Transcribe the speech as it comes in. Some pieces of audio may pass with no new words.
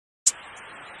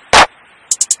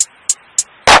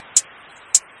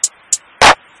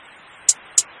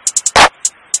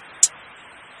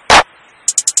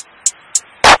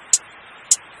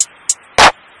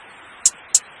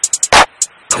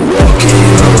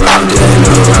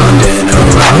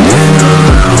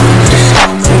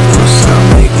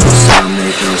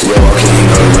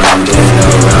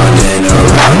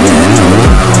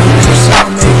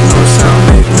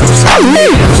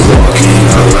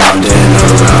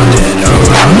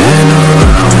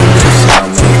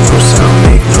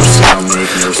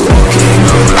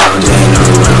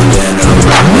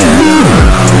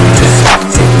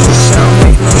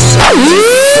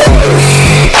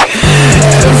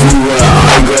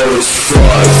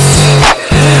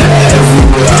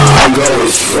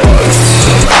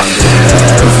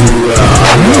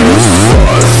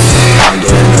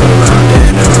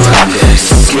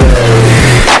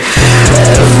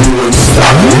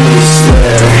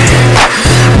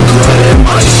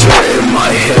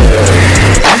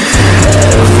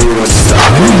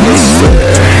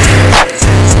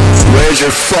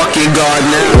your guard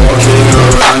now. Walking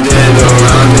around and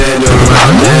around and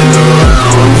around and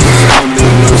around. Sound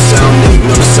make no sound, make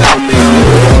no sound.